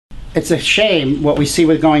it's a shame what we see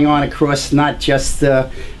what's going on across not just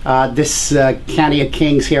this county of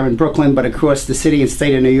Kings here in Brooklyn, but across the city and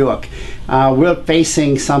state of New York. We're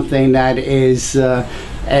facing something that is,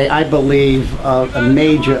 I believe,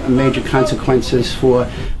 major consequences for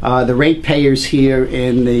the ratepayers here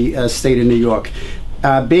in the state of New York.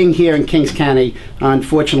 Being here in Kings County,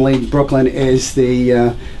 unfortunately, Brooklyn is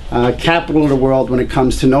the capital of the world when it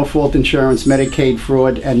comes to no-fault insurance, Medicaid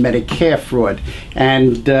fraud, and Medicare fraud.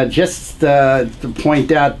 And just to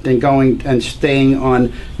point out and going and staying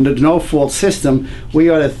on the no-fault system, we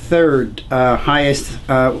are the third highest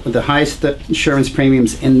insurance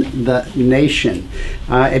premiums in the nation.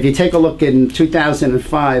 If you take a look in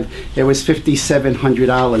 2005, it was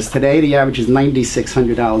 $5,700. Today, the average is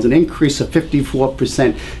 $9,600, an increase of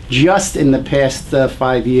 54% just in the past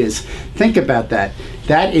 5 years. Think about that.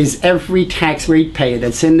 That is every tax ratepayer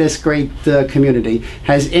that's in this great community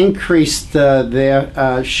has increased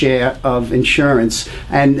their share of insurance,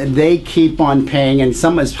 and they keep on paying, and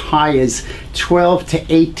some as high as $12,000 to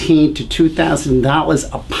 $18,000 to $2,000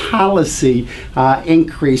 a policy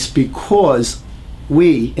increase, because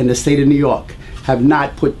we in the state of New York have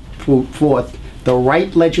not put forth the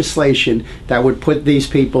right legislation that would put these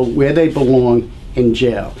people where they belong, in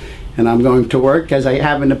jail. And I'm going to work, as I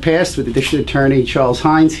have in the past, with the District Attorney Charles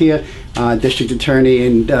Hines here, District Attorney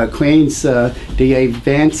in Queens, DA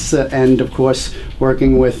Vance, and of course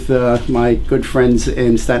working with my good friends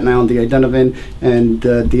in Staten Island, DA Donovan, and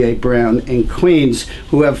DA Brown in Queens,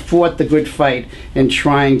 who have fought the good fight in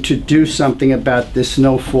trying to do something about this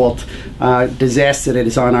no-fault disaster that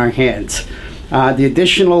is on our hands. The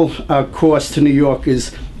additional cost to New York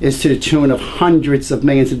is to the tune of hundreds of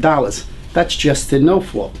millions of dollars. That's just the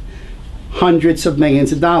no-fault. Hundreds of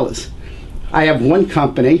millions of dollars. I have one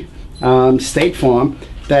company, State Farm,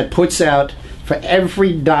 that puts out, for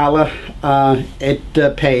every dollar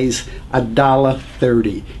it pays,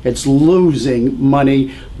 $1.30. It's losing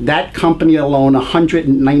money. That company alone,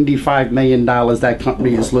 $195 million that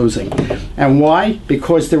company is losing. And why?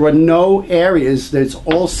 Because there are no areas, there's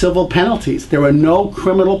all civil penalties. There are no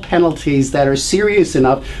criminal penalties that are serious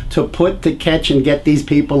enough to catch and get these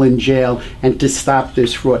people in jail and to stop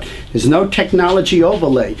this fraud. There's no technology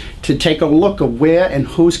overlay to take a look at where and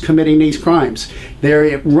who's committing these crimes. There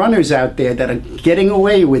are runners out there that are getting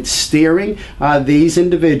away with steering these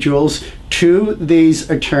individuals to these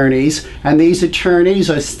attorneys, and these attorneys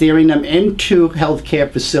are steering them into healthcare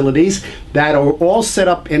facilities that are all set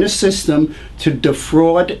up in a system to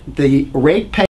defraud the ratepayer